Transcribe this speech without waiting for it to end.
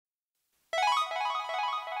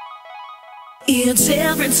It's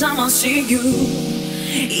every time I see you,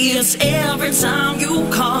 it's every time you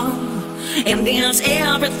call, and it's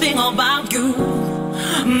everything about you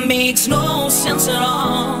makes no sense at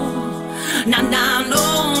all. Nah, nah,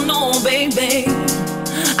 no, no, baby,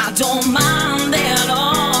 I don't mind at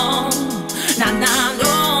all. Nah, nah,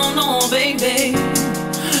 no, no, baby,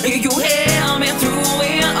 you held me through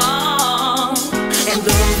it all. And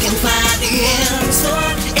love can find the answer,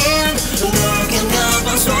 and love can help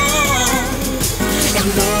us all, and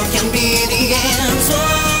love can be the answer.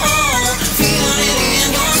 Feel it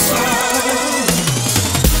in your soul.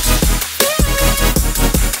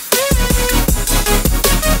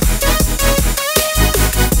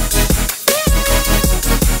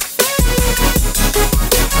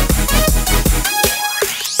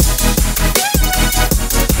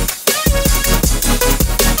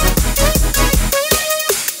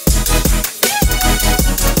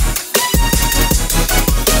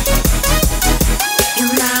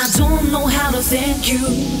 Thank you.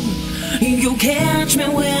 You catch me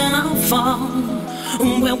when I fall.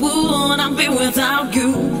 Where would I be without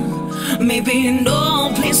you? Maybe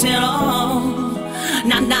no place at all.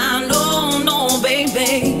 Nah, nah, no, no,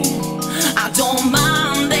 baby, I don't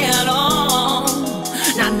mind at all.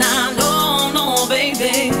 Nah, nah, no, no,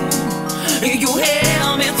 baby, you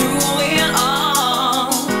held me through it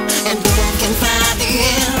all. And love can find the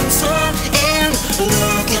answer, and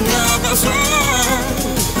love can help us all.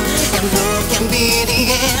 And love can be the